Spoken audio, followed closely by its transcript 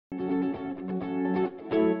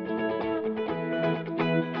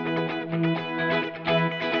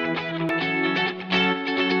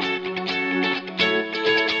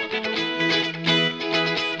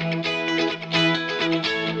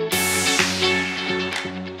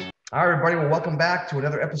All right, everybody. Well, welcome back to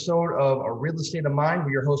another episode of A Real Estate of Mind.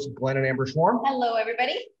 We're your hosts, Glenn and Amber Schwarm. Hello,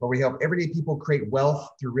 everybody. Where we help everyday people create wealth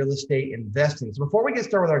through real estate investing. So before we get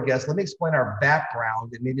started with our guests, let me explain our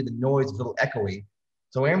background and maybe the noise is a little echoey.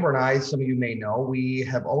 So Amber and I, some of you may know, we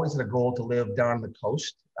have always had a goal to live down on the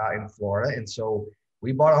coast in Florida. And so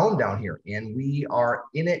we bought a home down here and we are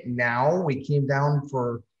in it now. We came down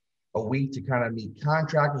for a week to kind of meet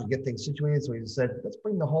contractors and get things situated. So we said, let's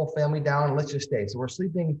bring the whole family down and let's just stay. So we're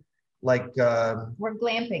sleeping like we're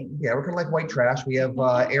glamping. Yeah, we're kind of like white trash. We have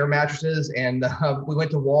air mattresses, and we went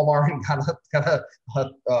to Walmart and got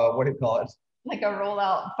what do you call it? Like a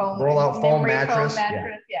rollout foam mattress.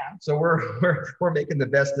 Yeah. So we're making the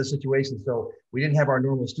best of the situation. So we didn't have our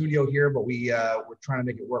normal studio here, but we're trying to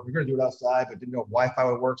make it work. We're going to do it outside, but didn't know if Wi-Fi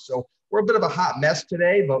would work. So we're a bit of a hot mess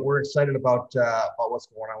today, but we're excited about what's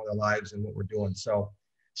going on with our lives and what we're doing. So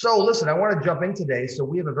listen, I want to jump in today. So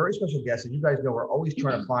we have a very special guest. As you guys know, we're always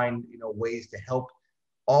trying to find, ways to help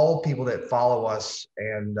all people that follow us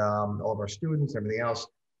and all of our students, everything else,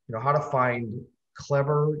 how to find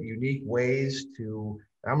clever, unique ways to,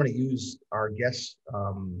 and I'm going to use our guest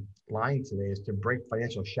line today is to break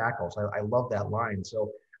financial shackles. I love that line.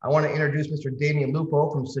 So I want to introduce Mr. Damien Lupo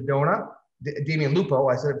from Sedona. Damien Lupo,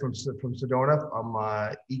 I said it from Sedona, from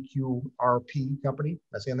EQRP company.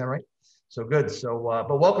 Am I saying that right? So good. So,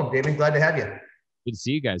 but welcome, Damien. Glad to have you. Good to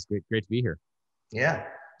see you guys. Great to be here. Yeah.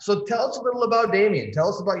 So tell us a little about Damien. Tell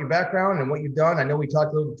us about your background and what you've done. I know we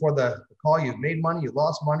talked a little before the call. You've made money, you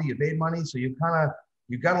lost money, you made money. So you've got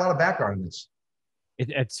a lot of background in this.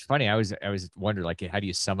 It's funny. I was wondering, like, how do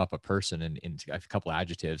you sum up a person in a couple of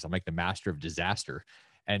adjectives? I'm like the master of disaster.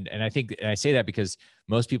 And I think, and I say that because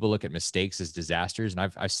most people look at mistakes as disasters.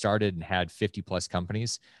 And I've started and had 50 plus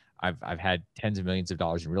companies. I've had tens of millions of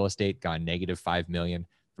dollars in real estate, gone -5 million,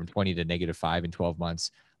 from 20 to -5 in 12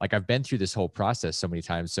 months. Like, I've been through this whole process so many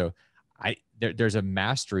times. So there's a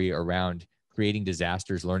mastery around creating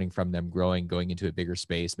disasters, learning from them, growing, going into a bigger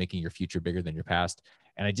space, making your future bigger than your past.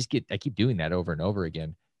 And I keep doing that over and over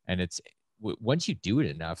again. And once you do it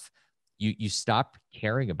enough, you stop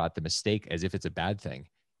caring about the mistake as if it's a bad thing.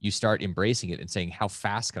 You start embracing it and saying, how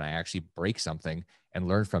fast can I actually break something and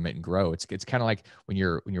learn from it and grow? It's kind of like when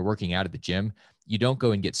you're working out at the gym, you don't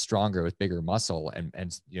go and get stronger with bigger muscle,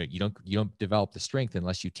 and you don't develop the strength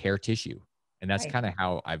unless you tear tissue. And that's kind of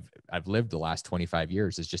how I've lived the last 25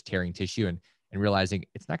 years, is just tearing tissue and realizing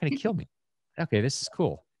it's not going to kill me. Okay, this is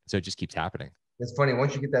cool. So it just keeps happening. It's funny,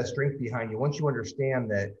 once you get that strength behind you, once you understand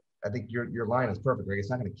that, I think your line is perfect, right? It's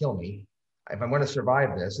not going to kill me. If I'm going to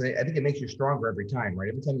survive this, I think it makes you stronger every time, right?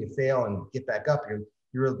 Every time you fail and get back up,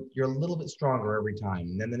 you're a little bit stronger every time.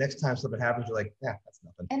 And then the next time something happens, you're like, yeah, that's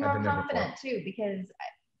nothing. And more confident too, because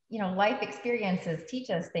life experiences teach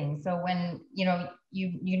us things. So when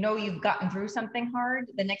you've gotten through something hard,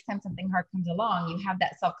 the next time something hard comes along, you have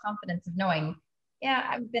that self-confidence of knowing, yeah,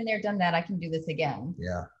 I've been there, done that. I can do this again.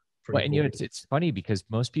 Yeah. Well, and it's funny because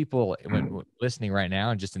most people, when listening right now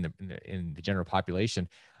and just in the general population,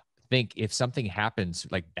 think if something happens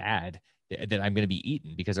like bad, that I'm going to be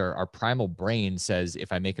eaten, because our primal brain says,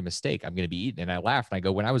 if I make a mistake, I'm going to be eaten. And I laugh and I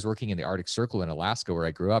go, when I was working in the Arctic Circle in Alaska, where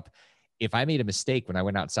I grew up, if I made a mistake when I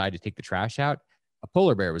went outside to take the trash out, a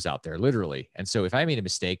polar bear was out there, literally. And so if I made a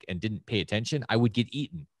mistake and didn't pay attention, I would get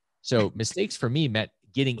eaten. So mistakes for me meant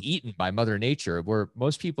getting eaten by Mother Nature, where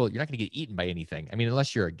most people, you're not going to get eaten by anything. I mean,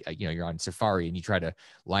 unless you're on safari and you try to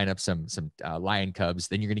line up some lion cubs,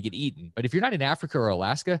 then you're going to get eaten. But if you're not in Africa or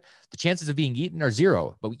Alaska, the chances of being eaten are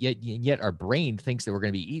zero. But yet our brain thinks that we're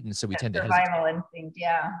going to be eaten, so we tend to hesitate. Survival instinct,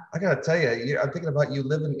 yeah. I got to tell you, I'm thinking about you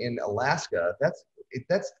living in Alaska. That's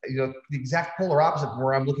the exact polar opposite from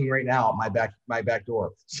where I'm looking right now at my back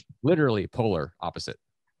door. Literally polar opposite.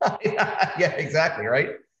 Yeah, exactly,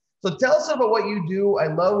 right? So tell us about what you do. I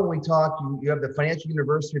love when we talk, you have the Financial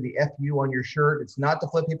University, the FU on your shirt. It's not to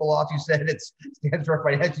flip people off. You said it stands for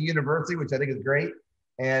Financial University, which I think is great.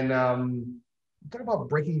 And talk about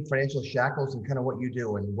breaking financial shackles and kind of what you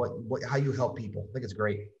do and how you help people. I think it's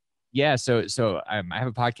great. Yeah. So I have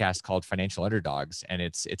a podcast called Financial Underdogs, and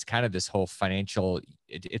it's kind of this whole financial,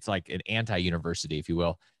 it's like an anti-university, if you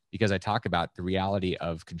will, because I talk about the reality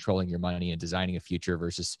of controlling your money and designing a future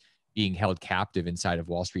versus being held captive inside of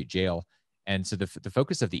Wall Street jail. And so the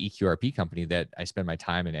focus of the EQRP company that I spend my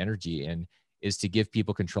time and energy in is to give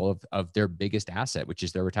people control of their biggest asset, which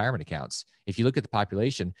is their retirement accounts. If you look at the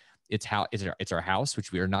population, it's our house,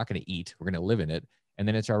 which we are not going to eat. We're going to live in it. And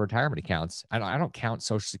then it's our retirement accounts. I don't count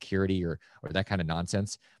Social Security or that kind of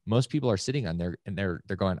nonsense. Most people are sitting on there and they're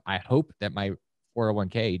going, I hope that my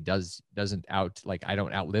 401k I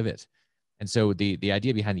don't outlive it. And so the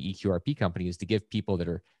idea behind the EQRP company is to give people that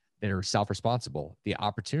are that are self-responsible the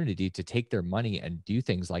opportunity to take their money and do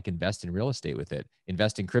things like invest in real estate with it,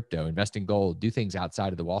 invest in crypto, invest in gold, do things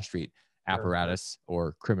outside of the Wall Street apparatus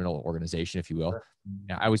or criminal organization, if you will.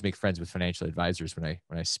 Now, I always make friends with financial advisors when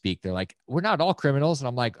I speak. They're like, "We're not all criminals," and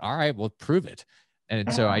I'm like, "All right, well, prove it."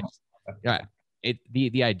 And so yeah,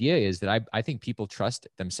 the idea is that I think people trust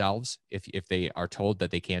themselves if they are told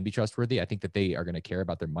that they can be trustworthy. I think that they are going to care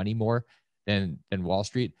about their money more than Wall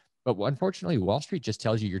Street. But unfortunately, Wall Street just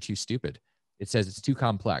tells you you're too stupid. It says it's too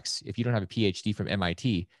complex. If you don't have a PhD from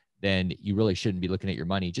MIT, then you really shouldn't be looking at your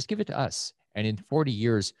money. Just give it to us. And in 40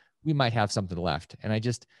 years, we might have something left. And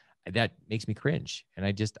that makes me cringe. And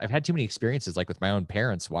I've had too many experiences, like with my own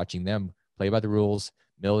parents, watching them play by the rules,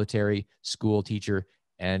 military, school teacher.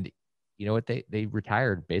 And you know what? They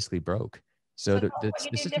retired basically broke. So the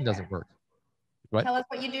system doesn't work. What? Tell us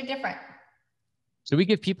what you do different. So we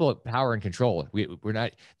give people power and control. We're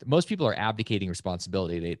not, most people are abdicating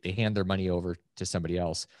responsibility. They hand their money over to somebody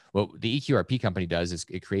else. What the EQRP company does is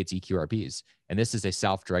it creates EQRPs. And this is a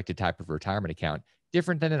self-directed type of retirement account,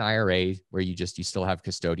 different than an IRA where you still have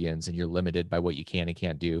custodians and you're limited by what you can and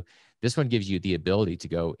can't do. This one gives you the ability to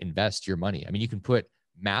go invest your money. I mean, you can put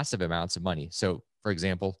massive amounts of money. So for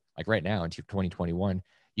example, like right now into 2021,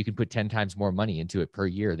 you can put 10 times more money into it per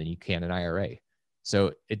year than you can an IRA.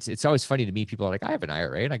 So it's always funny to me. People are like, I have an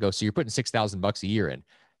IRA, and I go, so you're putting $6,000 a year in.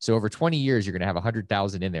 So over 20 years, you're going to have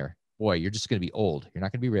 100,000 in there. Boy, you're just going to be old. You're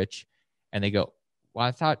not going to be rich. And they go, well,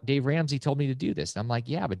 I thought Dave Ramsey told me to do this. And I'm like,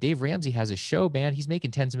 yeah, but Dave Ramsey has a show, man. He's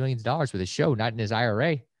making tens of millions of dollars with his show, not in his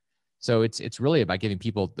IRA. So it's really about giving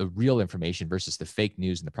people the real information versus the fake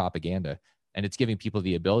news and the propaganda. And it's giving people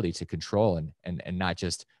the ability to control and not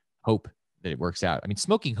just hope that it works out. I mean,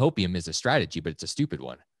 smoking opium is a strategy, but it's a stupid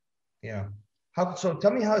one. Yeah. So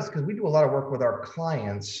tell me how it's, because we do a lot of work with our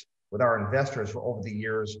clients, with our investors for over the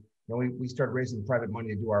years. You know, we started raising private money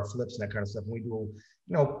to do our flips and that kind of stuff. And we do,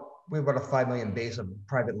 you know, we have about a 5 million base of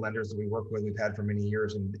private lenders that we work with. We've had for many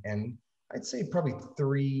years. And I'd say probably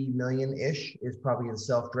 3 million-ish is probably in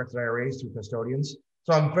self-directed IRAs through custodians.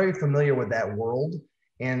 So I'm very familiar with that world,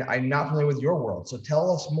 and I'm not familiar with your world. So tell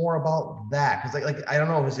us more about that. Because like I don't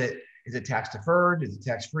know, is it tax deferred? Is it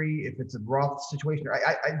tax free? If it's a Roth situation,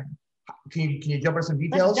 can you jump into some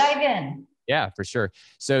details? Let's dive in. Yeah, for sure.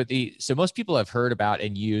 So most people have heard about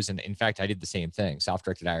and use, and in fact, I did the same thing.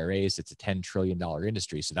 Self-directed IRAs, it's a $10 trillion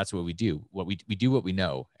industry. So that's what we do. We do what we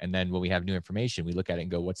know. And then when we have new information, we look at it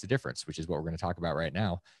and go, what's the difference? Which is what we're going to talk about right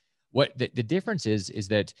now. What the difference is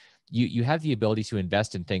that you have the ability to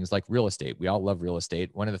invest in things like real estate. We all love real estate.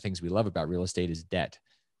 One of the things we love about real estate is debt,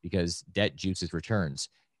 because debt juices returns.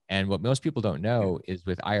 And what most people don't know is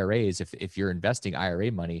with IRAs, if you're investing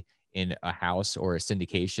IRA money in a house or a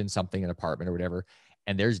syndication, something, an apartment or whatever,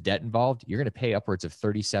 and there's debt involved, you're going to pay upwards of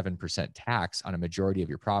 37% tax on a majority of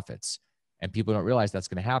your profits. And people don't realize that's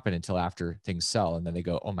going to happen until after things sell. And then they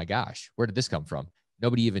go, oh my gosh, where did this come from?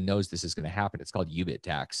 Nobody even knows this is going to happen. It's called UBIT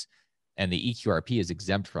tax. And the EQRP is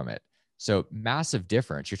exempt from it. So massive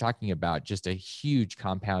difference. You're talking about just a huge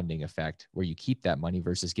compounding effect where you keep that money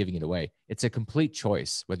versus giving it away. It's a complete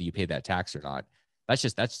choice whether you pay that tax or not. That's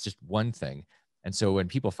just one thing. And so when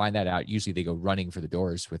people find that out, usually they go running for the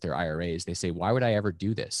doors with their IRAs. They say, why would I ever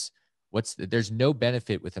do this? There's no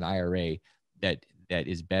benefit with an IRA that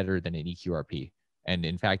is better than an EQRP. And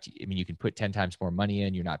in fact, I mean, you can put 10 times more money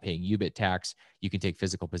in, you're not paying UBIT tax. You can take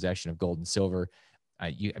physical possession of gold and silver.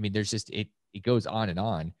 There's just, it goes on and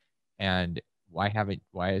on. And why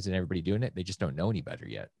isn't everybody doing it? They just don't know any better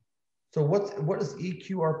yet. So what does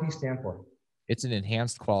EQRP stand for? It's an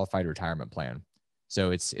enhanced qualified retirement plan.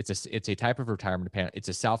 So it's a type of retirement plan. It's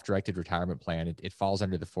a self-directed retirement plan. It falls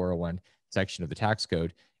under the 401 section of the tax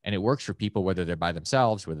code, and it works for people whether they're by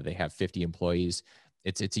themselves, whether they have 50 employees.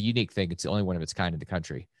 It's a unique thing. It's the only one of its kind in the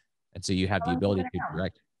country, and so you have the ability to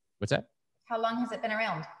direct. What's that? How long has it been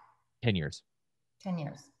around? 10 years. 10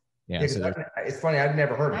 years. Yeah. So it's funny. I've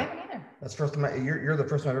never heard of it. I haven't either. That's the first time you're the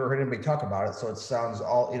first time I've ever heard anybody talk about it. So it sounds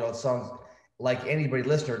it sounds like anybody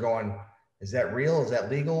listener going, is that real? Is that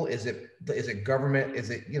legal? Is it government? Is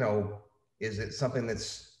it, is it something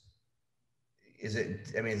that's,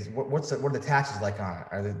 what are the taxes like on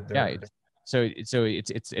it? So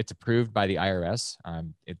it's approved by the IRS.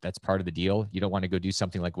 That's part of the deal. You don't want to go do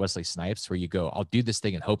something like Wesley Snipes where you go, I'll do this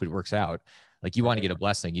thing and hope it works out. Like you want to get a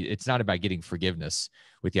blessing. It's not about getting forgiveness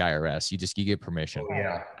with the IRS. You get permission. Oh,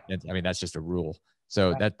 yeah. That's just a rule.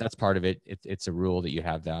 So that's part of it. It's a rule that you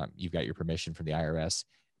have you've got your permission from the IRS.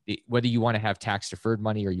 Whether you want to have tax deferred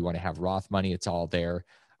money or you want to have Roth money, it's all there.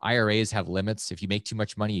 IRAs have limits. If you make too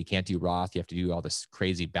much money, you can't do Roth. You have to do all this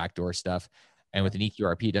crazy backdoor stuff. And with an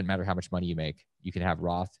EQRP, it doesn't matter how much money you make. You can have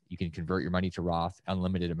Roth. You can convert your money to Roth,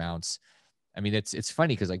 unlimited amounts. I mean, it's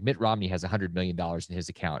funny because like Mitt Romney has $100 million in his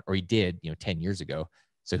account, or he did, 10 years ago.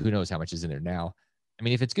 So who knows how much is in there now? I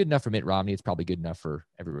mean, if it's good enough for Mitt Romney, it's probably good enough for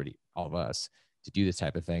everybody, all of us, to do this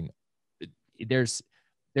type of thing. There's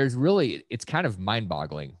really, it's kind of mind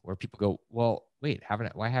boggling where people go, well, wait,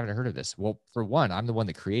 why haven't I heard of this? Well, for one, I'm the one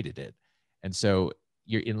that created it. And so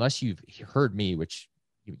unless you've heard me, which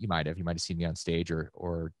you might have seen me on stage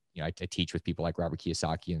or I teach with people like Robert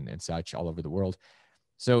Kiyosaki and such all over the world.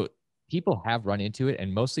 So people have run into it,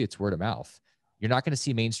 and mostly it's word of mouth. You're not going to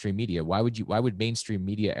see mainstream media. Why would mainstream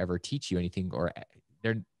media ever teach you anything? Or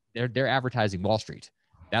they're advertising Wall Street.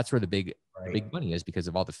 That's where the big money is, because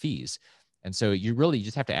of all the fees. And so you really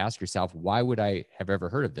just have to ask yourself, why would I have ever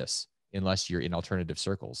heard of this unless you're in alternative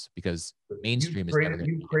circles? Because mainstream is never going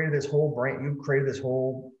to. You created this whole brand. You created this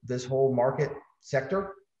whole market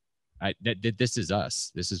sector. This is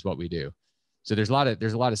us. This is what we do. So there's a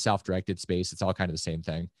lot of self-directed space. It's all kind of the same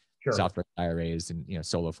thing. Sure. Self-directed IRAs and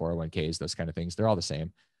solo 401ks, those kind of things. They're all the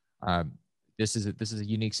same. This is a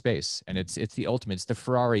unique space, and it's the ultimate. It's the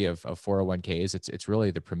Ferrari of 401ks. It's really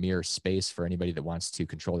the premier space for anybody that wants to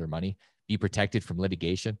control their money, be protected from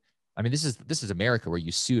litigation. I mean, this is America, where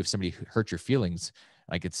you sue if somebody hurt your feelings.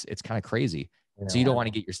 Like it's kind of crazy. Yeah. So you don't want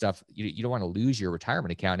to get your stuff. You don't want to lose your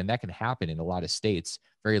retirement account, and that can happen in a lot of states.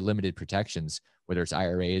 Very limited protections, whether it's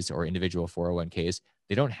IRAs or individual 401ks.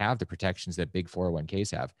 They don't have the protections that big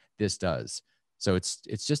 401ks have. This does. So it's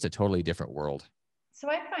just a totally different world. So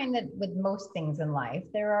I find that with most things in life,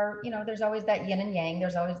 there are, there's always that yin and yang.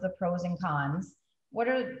 There's always the pros and cons. What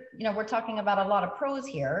are, we're talking about a lot of pros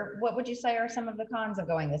here. What would you say are some of the cons of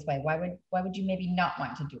going this way? Why would you maybe not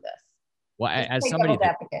want to do this? Well, as somebody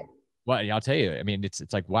well, I'll tell you, I mean, it's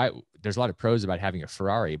like, why there's a lot of pros about having a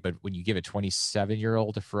Ferrari, but when you give a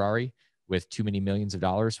 27-year-old a Ferrari with too many millions of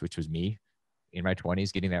dollars, which was me in my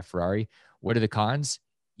 20s getting that Ferrari, what are the cons?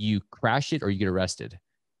 You crash it or you get arrested.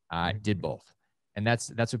 I did both. And that's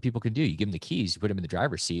what people can do. You give them the keys, you put them in the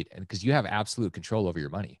driver's seat, and because you have absolute control over your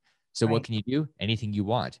money. So what can you do? Anything you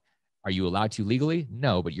want. Are you allowed to legally?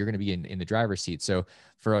 No, but you're going to be in the driver's seat. So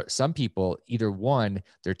for some people, either one,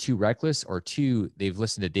 they're too reckless, or two, they've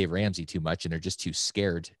listened to Dave Ramsey too much and they're just too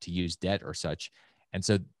scared to use debt or such. And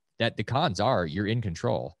so that the cons are you're in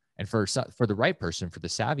control. And for the right person, for the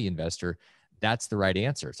savvy investor, that's the right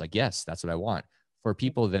answer. It's like, yes, that's what I want. For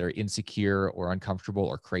people that are insecure or uncomfortable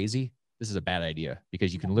or crazy, this is a bad idea,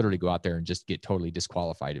 because you can literally go out there and just get totally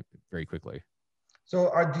disqualified very quickly.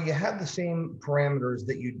 So do you have the same parameters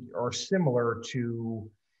that you are similar to,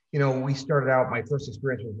 we started out, my first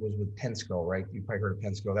experience was with Pensco, right? You probably heard of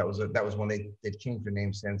Pensco. That was when they've changed their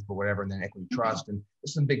name since, but whatever. And then Equity Trust, and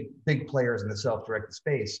there's some big players in the self-directed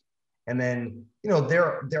space. And then,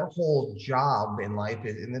 their whole job in life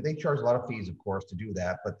is, and they charge a lot of fees, of course, to do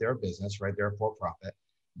that, but they're a business, right? They're a for-profit.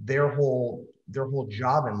 Their whole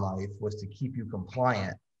job in life was to keep you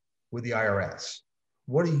compliant with the IRS.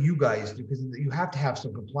 What do you guys do? Because you have to have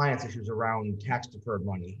some compliance issues around tax deferred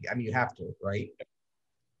money. I mean, you have to, right?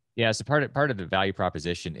 Yeah. So part of the value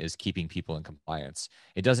proposition is keeping people in compliance.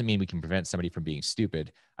 It doesn't mean we can prevent somebody from being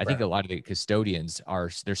stupid. I think a lot of the custodians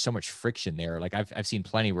there's so much friction there. Like I've seen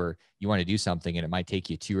plenty where you want to do something and it might take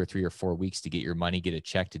you 2 or 3 or 4 weeks to get your money, get a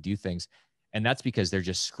check to do things. And that's because they're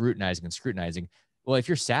just scrutinizing. Well, if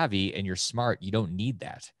you're savvy and you're smart, you don't need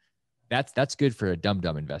that. That's good for a dumb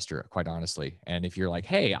investor, quite honestly. And if you're like,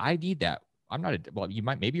 hey, I need that.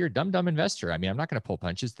 Maybe you're a dumb investor. I mean, I'm not going to pull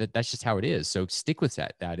punches. That's just how it is. So stick with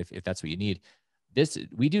that if that's what you need.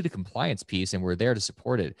 We do the compliance piece and we're there to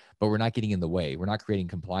support it, but we're not getting in the way. We're not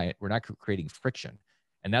creating we're not creating friction.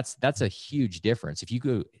 And that's a huge difference. If you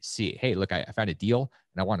go see, hey, look, I found a deal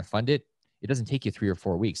and I want to fund it. It doesn't take you 3 or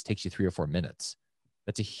 4 weeks. It takes you 3 or 4 minutes.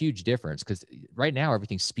 That's a huge difference, because right now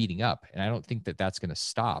everything's speeding up, and I don't think that's going to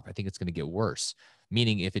stop. I think it's going to get worse.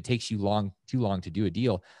 Meaning, if it takes you too long to do a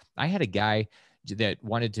deal, I had a guy that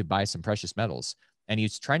wanted to buy some precious metals, and he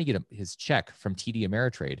was trying to get his check from TD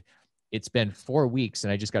Ameritrade. It's been 4 weeks,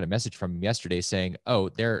 and I just got a message from him yesterday saying, "Oh,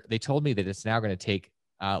 they told me that it's now going to take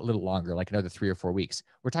a little longer, like another 3 or 4 weeks."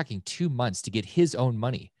 We're talking 2 months to get his own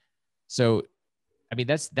money. So I mean,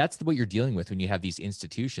 that's what you're dealing with when you have these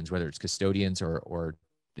institutions, whether it's custodians or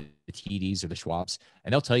the TDs or the Schwabs,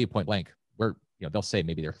 and they'll tell you point blank, they'll say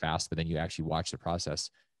maybe they're fast, but then you actually watch the process.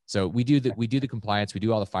 So we do the compliance, we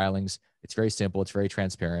do all the filings. It's very simple. It's very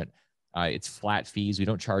transparent. It's flat fees. We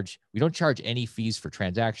don't charge any fees for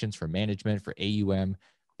transactions, for management, for AUM.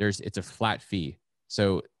 It's a flat fee.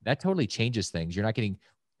 So that totally changes things. You're not getting,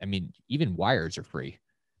 I mean, even wires are free.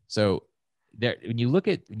 So when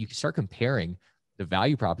you start comparing the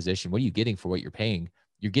value proposition, what are you getting for what you're paying?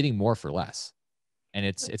 You're getting more for less. And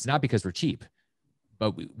it's not because we're cheap,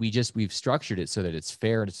 but we've structured it so that it's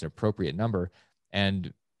fair and it's an appropriate number.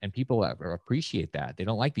 And people appreciate that. They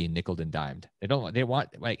don't like being nickeled and dimed. They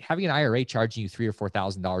want, like, having an IRA charging you $3,000 or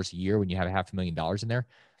 $4,000 a year when you have $500,000 in there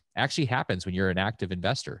actually happens when you're an active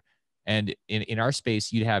investor. And in our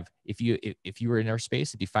space, you'd have, if you were in our space,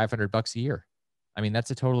 it'd be $500 a year. I mean,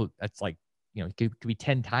 that's like, it could be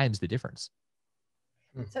 10 times the difference.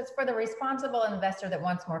 So it's for the responsible investor that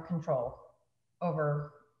wants more control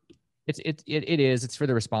over. It is. It's for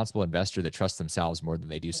the responsible investor that trusts themselves more than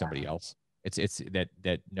they do somebody else. It's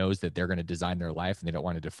that knows that they're going to design their life and they don't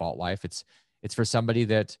want a default life. It's for somebody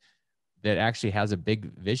that actually has a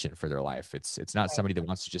big vision for their life. It's not somebody that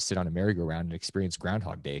wants to just sit on a merry-go-round and experience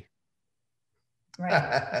Groundhog Day.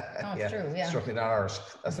 Right. Oh, it's true. Yeah. Certainly not ours.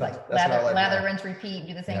 That's lather, rinse, repeat,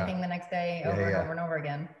 do the same thing the next day over and over and over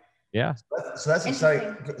again. Yeah. So that's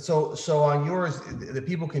exciting. So on yours, the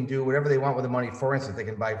people can do whatever they want with the money. For instance, they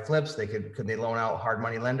can buy flips. Could they loan out hard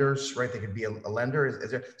money lenders, right? They could be a lender.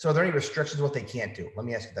 Are there any restrictions what they can't do? Let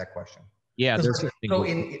me ask you that question. Yeah. So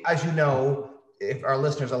as you know, if our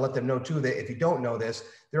listeners, I'll let them know too, that if you don't know this,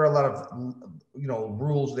 there are a lot of,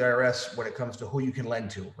 rules of the IRS when it comes to who you can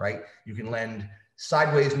lend to, right? You can lend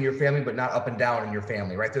sideways in your family, but not up and down in your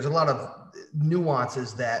family, right? There's a lot of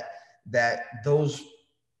nuances that those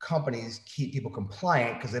companies keep people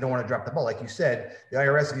compliant because they don't want to drop the ball. Like you said, the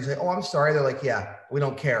IRS, if you say, "Oh, I'm sorry," they're like, "Yeah, we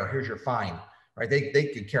don't care. Here's your fine," right?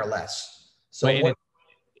 They could care less. So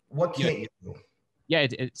what can't you do? Yeah,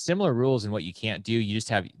 it's similar rules in what you can't do. You just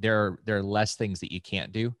have, there are less things that you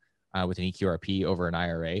can't do with an EQRP over an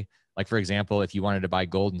IRA. Like, for example, if you wanted to buy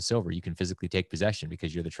gold and silver, you can physically take possession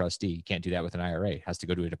because you're the trustee. You can't do that with an IRA. It has to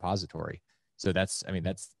go to a depository. So that's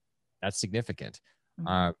significant.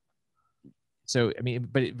 Mm-hmm.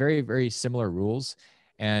 But very, very similar rules.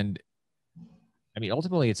 And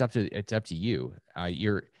ultimately it's up to you.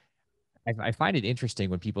 I find it interesting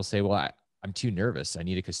when people say, "Well, I'm too nervous. I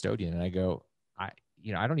need a custodian." And I go, I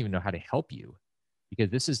don't even know how to help you,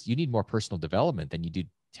 because you need more personal development than you do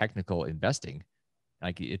technical investing.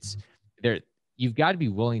 Like, it's there. You've got to be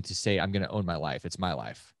willing to say, "I'm going to own my life. It's my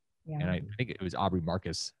life." Yeah. And I think it was Aubrey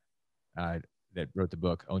Marcus that wrote the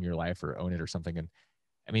book, Own Your Life or Own It or something. And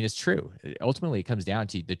it's true. Ultimately, it comes down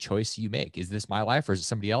to the choice you make. Is this my life or is it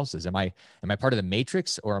somebody else's? Am I part of the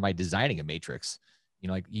matrix or am I designing a matrix?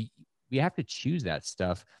 We have to choose that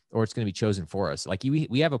stuff, or it's going to be chosen for us. Like,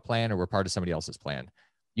 we have a plan, or we're part of somebody else's plan.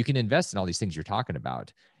 You can invest in all these things you're talking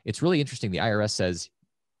about. It's really interesting. The IRS says,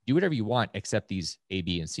 do whatever you want except these A,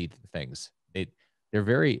 B, and C things. They're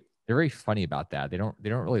very funny about that. They don't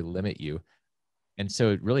really limit you. And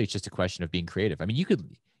so it's just a question of being creative.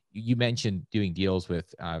 You mentioned doing deals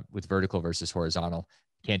with vertical versus horizontal.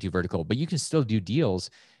 Can't do vertical, but you can still do deals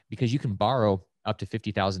because you can borrow up to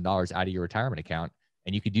 $50,000 out of your retirement account,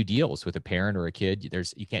 and you could do deals with a parent or a kid.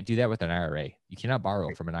 You can't do that with an IRA. You cannot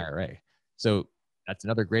borrow from an IRA. So that's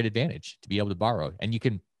another great advantage, to be able to borrow. And you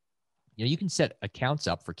can set accounts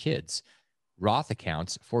up for kids, Roth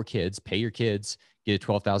accounts for kids, pay your kids, get a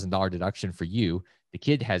 $12,000 deduction for you. The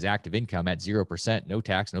kid has active income at 0%, no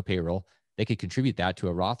tax, no payroll. They could contribute that to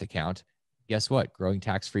a Roth account. Guess what? Growing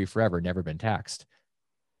tax-free forever, never been taxed.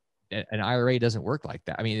 An IRA doesn't work like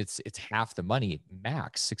that. It's half the money,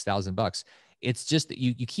 max $6,000. It's just that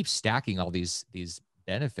you keep stacking all these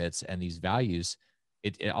benefits and these values.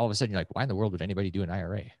 It all of a sudden you're like, why in the world would anybody do an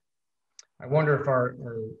IRA? I wonder if go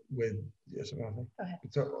ahead.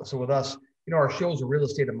 So with us, our show's a real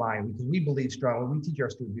estate of mind, because we believe strongly. We teach our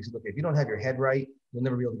students, we say, look, if you don't have your head right, you'll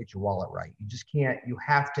never be able to get your wallet right. You just can't. You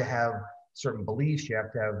have to have certain beliefs. You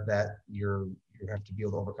have to have that. You have to be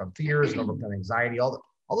able to overcome fears and overcome anxiety. All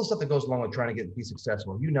the stuff that goes along with trying to be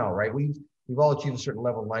successful. Right? We've all achieved a certain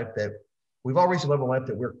level of life that we've all reached a level of life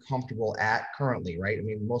that we're comfortable at currently, right?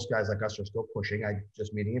 Most guys like us are still pushing. I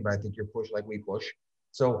just meeting you, but I think you're pushed like we push.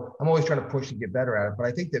 So I'm always trying to push and get better at it. But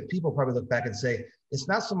I think that people probably look back and say, it's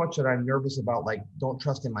not so much that I'm nervous about, like, don't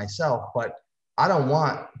trust in myself, but I don't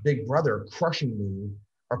want Big Brother crushing me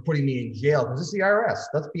or putting me in jail, because it's the IRS.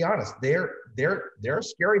 Let's be honest. They're a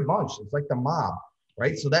scary bunch. It's like the mob,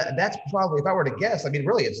 right? So that's probably, if I were to guess,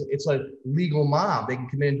 really it's a legal mob. They can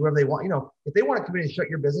come in and do whatever they want. If they want to come in and shut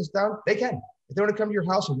your business down, they can. If they want to come to your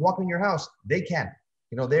house and walk in your house, they can.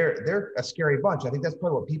 They're a scary bunch. I think that's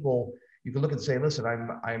probably what people, you can look and say, listen,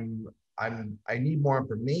 I need more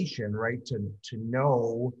information, right, to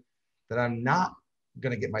know that I'm not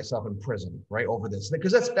going to get myself in prison, right, over this.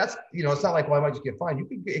 Because that's it's not like, well, I might just get fined.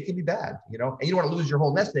 It can be bad, and you don't want to lose your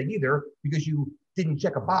whole nest egg either because you didn't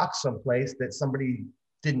check a box someplace that somebody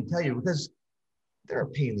didn't tell you, because they're a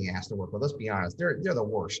pain in the ass to work with. Let's be honest. They're the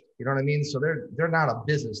worst. You know what I mean? So they're not a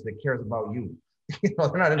business that cares about you.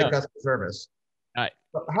 They're not into No, customer service. I,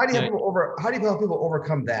 But how do you you help know, people how do you help people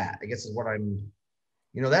overcome that? I guess is what I'm,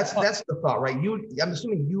 well, that's the thought, right? I'm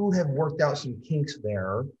assuming you have worked out some kinks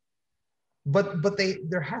there, but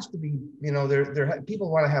there has to be,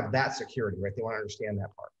 people want to have that security, right? They want to understand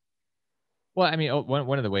that part. well, I mean,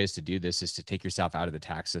 one of the ways to do this is to take yourself out of the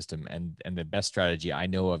tax system, and the best strategy I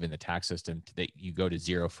know of in the tax system that you go to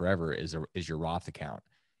zero forever is your Roth account.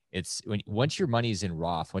 It's once your money's in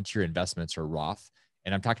Roth, once your investments are Roth,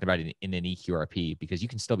 and I'm talking about in an EQRP, because you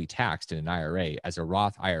can still be taxed in an IRA. As a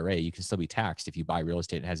Roth IRA, you can still be taxed if you buy real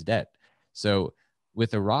estate and has debt. So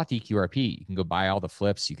with a Roth EQRP, you can go buy all the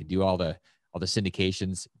flips, you can do all the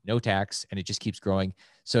syndications, no tax, and it just keeps growing.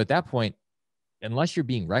 So at that point, unless you're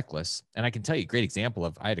being reckless, and I can tell you a great example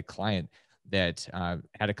of, I had a client that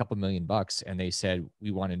had a couple $1,000,000 and they said, we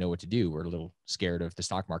want to know what to do. We're a little scared of the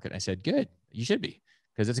stock market. And I said, good, you should be,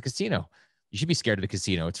 because it's a casino. You should be scared of the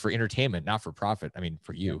casino. It's for entertainment, not for profit. I mean,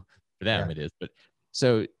 for you, for them Yeah. it is. But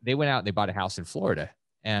so they went out and they bought a house in Florida.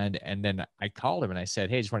 And then I called them and I said,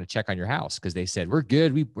 hey, I just want to check on your house. Cause they said, we're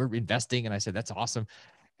good. We're investing. And I said, that's awesome.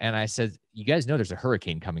 And I said, you guys know there's a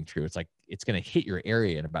hurricane coming through. It's like, it's going to hit your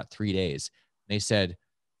area in about 3 days. They said,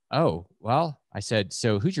 oh, well, I said,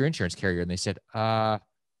 so who's your insurance carrier? And they said, and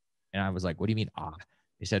I was like, what do you mean?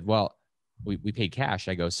 They said, well, we paid cash.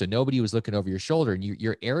 I go, so nobody was looking over your shoulder, and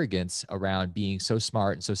your arrogance around being so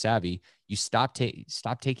smart and so savvy, you stopped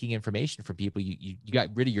taking information from people. You got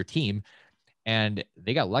rid of your team, and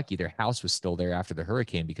they got lucky. Their house was still there after the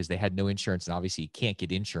hurricane because they had no insurance. And obviously you can't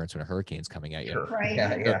get insurance when a hurricane's coming at you. Sure. Right.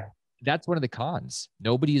 Yeah. So Yeah. that's one of the cons.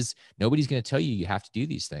 Nobody's going to tell you have to do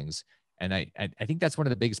these things. And I think that's one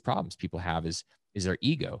of the biggest problems people have is their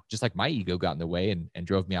ego. Just like my ego got in the way and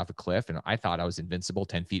drove me off a cliff. And I thought I was invincible,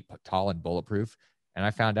 10 feet tall and bulletproof. And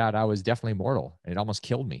I found out I was definitely mortal, and it almost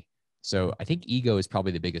killed me. So I think ego is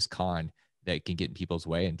probably the biggest con that can get in people's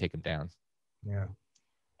way and take them down. Yeah.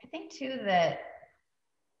 I think too that,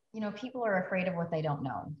 people are afraid of what they don't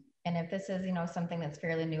know. And if this is, something that's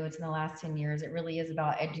fairly new, it's in the last 10 years, it really is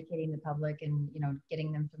about educating the public and,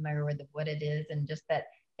 getting them familiar with what it is, and just that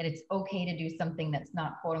it's okay to do something that's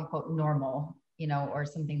not quote unquote normal, or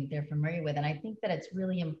something that they're familiar with. And I think that it's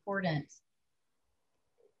really important.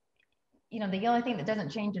 The only thing that doesn't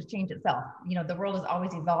change is change itself. The world is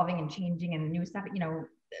always evolving and changing, and new stuff,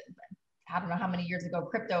 I don't know how many years ago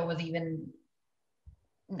crypto was even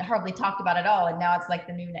hardly talked about at all. And now it's like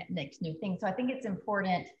the next new thing. So I think it's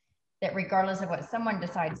important that regardless of what someone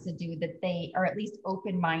decides to do, that they are at least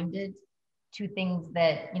open-minded to things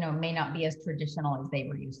that, may not be as traditional as they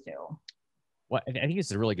were used to. Well, I think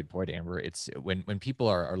it's a really good point, Amber. It's when people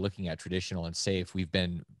are looking at traditional and safe, we've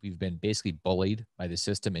been basically bullied by the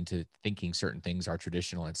system into thinking certain things are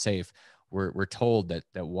traditional and safe. We're told that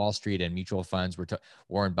Wall Street and mutual funds,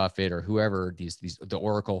 Warren Buffett or whoever, the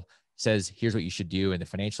Oracle says, here's what you should do. And the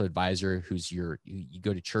financial advisor who's you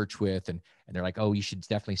go to church with, and they're like, oh, you should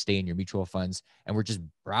definitely stay in your mutual funds. And we're just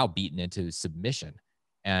browbeaten into submission.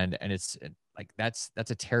 And it's like, that's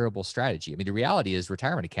a terrible strategy. I mean, the reality is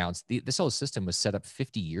retirement accounts, this whole system was set up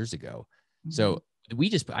 50 years ago. Mm-hmm. So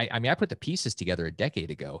I put the pieces together a decade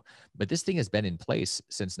ago, but this thing has been in place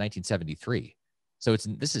since 1973. So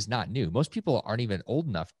this is not new. Most people aren't even old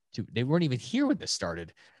enough they weren't even here when this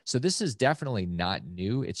started. So this is definitely not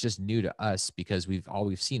new. It's just new to us because all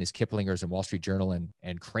we've seen is Kiplinger's and Wall Street Journal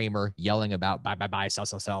and Kramer yelling about buy,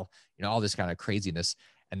 sell, all this kind of craziness.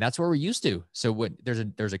 And that's what we're used to. So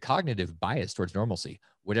there's a cognitive bias towards normalcy.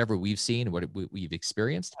 Whatever we've seen, what we've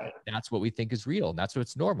experienced, that's what we think is real. And that's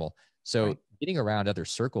what's normal. So getting around other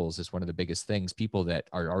circles is one of the biggest things. People that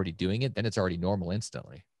are already doing it, then it's already normal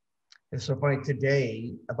instantly. It's so funny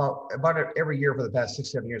today, about every year for the past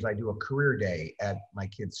 6-7 years, I do a career day at my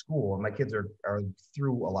kids' school. And my kids are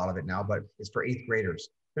through a lot of it now, but it's for 8th graders.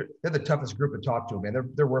 They're the toughest group to talk to, man.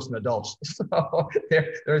 They're worse than adults. So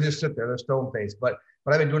they're just sit there, they're stone faced. But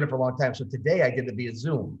I've been doing it for a long time. So today I did it via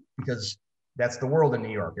Zoom because that's the world in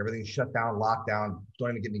New York. Everything's shut down, locked down. Don't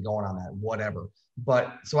even get me going on that, whatever.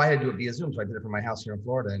 But so I had to do it via Zoom. So I did it from my house here in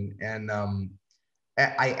Florida. And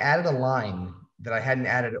I added a line that I hadn't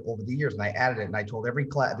added over the years. And I added it and I told every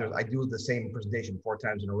class, I do the same presentation 4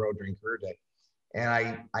 times in a row during career day. And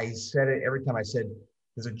I said it every time. I said,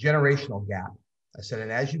 there's a generational gap. I said,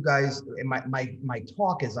 and as you guys, and my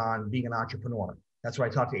talk is on being an entrepreneur. That's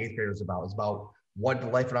what I talk to 8th graders about. It's about what the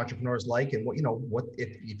life of an entrepreneur is like, and what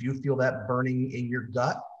if you feel that burning in your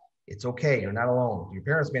gut, it's okay. You're not alone. Your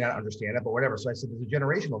parents may not understand it, but whatever. So I said, there's a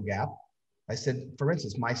generational gap. I said, for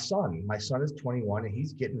instance, my son is 21 and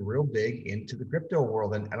he's getting real big into the crypto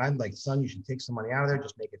world. And I'm like, son, you should take some money out of there,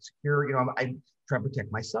 just make it secure. I try to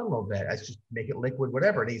protect my son a little bit. I just make it liquid,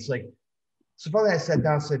 whatever. And he's like, So finally I sat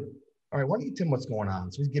down and said, all right, why don't you tell me what's going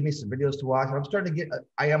on? So he's giving me some videos to watch. And I'm starting to get,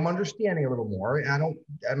 I am understanding a little more.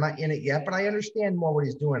 I'm not in it yet, but I understand more what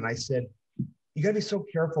he's doing. And I said, you gotta be so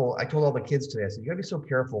careful. I told all the kids today, I said, you gotta be so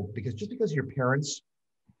careful because just because your parents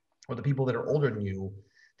or the people that are older than you,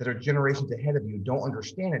 that are generations ahead of you, don't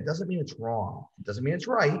understand it, doesn't mean it's wrong. It doesn't mean it's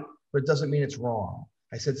right, but it doesn't mean it's wrong.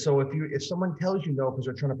 I said, so if someone tells you no because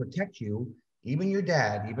they're trying to protect you, even your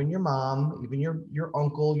dad, even your mom, even your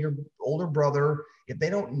uncle, your older brother, if they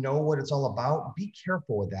don't know what it's all about, be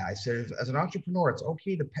careful with that. I said, as an entrepreneur, it's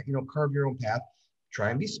okay to carve your own path.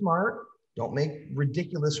 Try and be smart. Don't make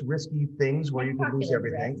ridiculous, risky things where you could lose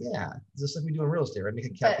everything. Risk. Yeah, just like we do in real estate, right? Make a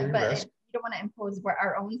calculated risk. You don't want to impose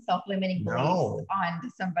our own self-limiting beliefs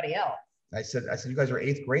on somebody else. I said, you guys are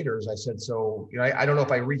eighth graders. I said, so, I don't know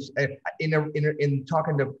if I reached, in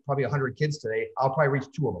talking to probably 100 kids today, I'll probably reach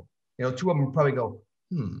 2 of them. 2 of them probably go,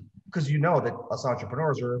 because that us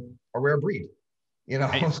entrepreneurs are a rare breed,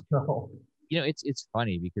 so. It's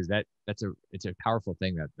funny because it's a powerful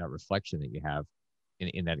thing, that reflection that you have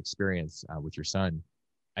in that experience with your son.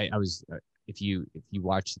 I was, if you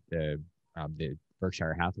watch the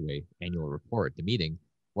Berkshire Hathaway annual report, the meeting,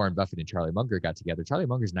 Warren Buffett and Charlie Munger got together. Charlie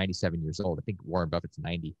Munger's 97 years old. I think Warren Buffett's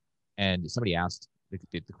 90. And somebody asked,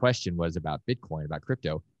 the question was about Bitcoin, about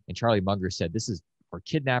crypto. And Charlie Munger said, this is for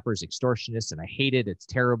kidnappers, extortionists, and I hate it. It's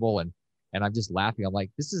terrible. And I'm just laughing. I'm like,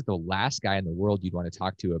 this is the last guy in the world you'd want to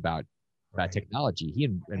talk to about technology. He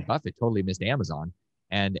and Buffett totally missed Amazon.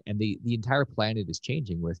 And the entire planet is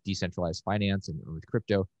changing with decentralized finance and with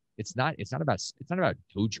crypto. It's not about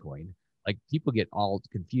Dogecoin. Like, people get all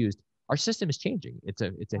confused. Our system is changing. It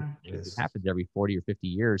happens every 40 or 50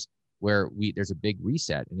 years where there's a big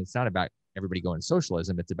reset, and it's not about everybody going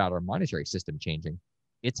socialism. It's about our monetary system changing.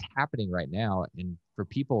 It's happening right now. And for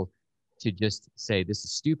people to just say this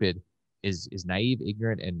is stupid is naive,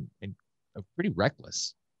 ignorant, and pretty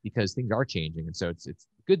reckless, because things are changing. And so it's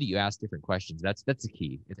good that you ask different questions. That's the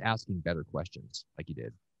key. It's asking better questions like you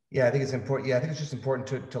did. Yeah, I think it's important. Yeah, I think it's just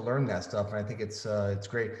important to learn that stuff. And I think it's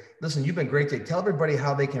great. Listen, you've been great today. Tell everybody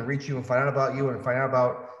how they can reach you and find out about you and find out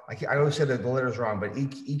about, I always said the letter's wrong, but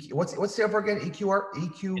what's the upper again?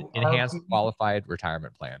 EQRP? Enhanced Qualified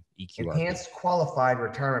Retirement Plan, EQRP. Enhanced Qualified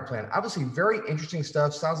Retirement Plan. Obviously very interesting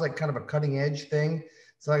stuff. Sounds like kind of a cutting edge thing.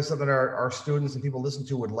 Sounds like something our students and people listen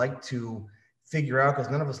to would like to figure out,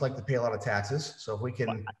 because none of us like to pay a lot of taxes. So if we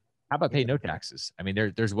can... How about pay no taxes? I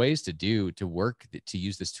mean, there's ways to work to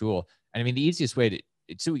use this tool. And I mean, the easiest way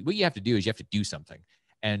so what you have to do is you have to do something.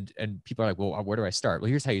 And people are like, well, where do I start? Well,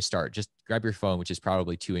 here's how you start. Just grab your phone, which is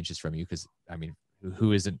probably 2 inches from you. Cause I mean,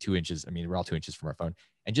 who isn't 2 inches? I mean, we're all 2 inches from our phone,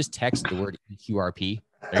 and just text the word EQRP.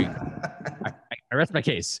 There you go. I rest my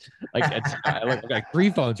case. Like, I've got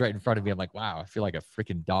 3 phones right in front of me. I'm like, wow, I feel like a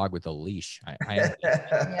freaking dog with a leash. Yeah.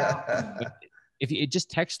 If you just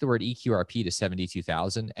text the word EQRP to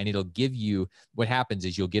 72,000, and it'll give you, what happens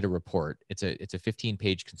is you'll get a report. It's a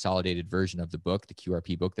 15-page consolidated version of the book, the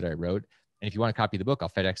QRP book that I wrote. And if you want to copy the book, I'll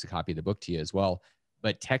FedEx a copy of the book to you as well.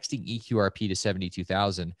 But texting EQRP to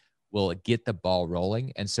 72,000 will get the ball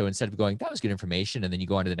rolling. And so instead of going, that was good information, and then you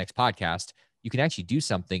go on to the next podcast, you can actually do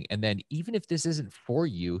something. And then even if this isn't for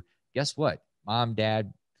you, guess what? Mom,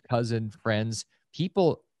 dad, cousin, friends,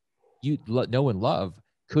 people you know and love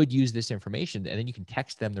could use this information, and then you can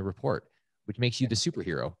text them the report, which makes you the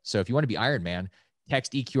superhero. So if you want to be Iron Man,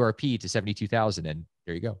 text EQRP to 72,000, and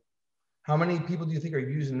there you go. How many people do you think are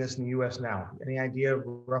using this in the U.S. now? Any idea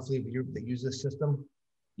roughly that use this system?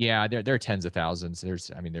 Yeah, there are tens of thousands.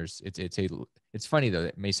 It's funny though.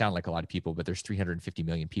 It may sound like a lot of people, but there's 350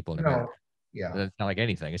 million people in America. Yeah, it's not like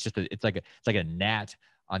anything. It's just it's like a gnat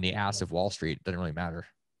on the ass of Wall Street. It doesn't really matter.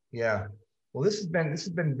 Yeah. Well, this has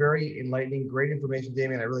been very enlightening, great information,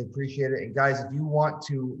 Damien. I really appreciate it. And guys, if you want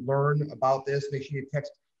to learn about this, make sure you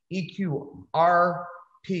text EQRP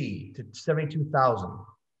to 72,000,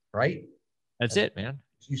 right? That's it, man.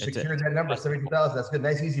 You secured that number, 72,000. That's good.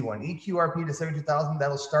 Nice, easy one. EQRP to 72,000.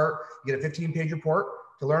 That'll start. You get a 15-page report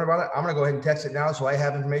to learn about it. I'm going to go ahead and text it now, so I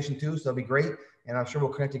have information too. So that'll be great. And I'm sure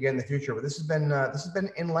we'll connect again in the future. But this has been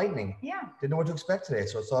enlightening. Yeah. Didn't know what to expect today,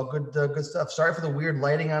 so it's all good stuff. Sorry for the weird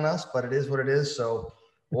lighting on us, but it is what it is. So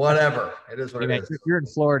whatever, it is what it is. You're in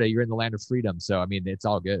Florida. You're in the land of freedom. So I mean, it's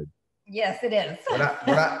all good. Yes, it is.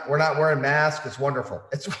 We're not wearing masks. It's wonderful.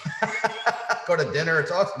 It's go to dinner.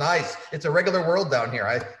 It's nice. It's a regular world down here.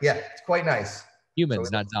 It's quite nice.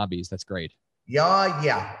 Humans, not zombies. That's great.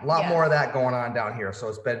 Yeah. A lot more of that going on down here.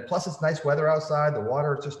 So plus it's nice weather outside. The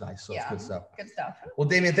water is just nice. So it's good stuff. Good stuff. Well,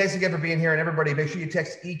 Damien, thanks again for being here. And everybody, make sure you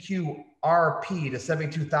text EQRP to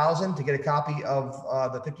 72,000 to get a copy of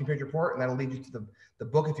the 15-page report. And that'll lead you to the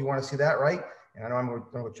book if you want to see that, right? And I know I'm going to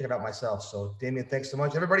go check it out myself. So Damien, thanks so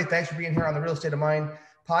much. Everybody, thanks for being here on the Real Estate of Mind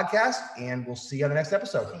podcast, and we'll see you on the next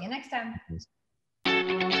episode. See you next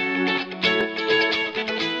time.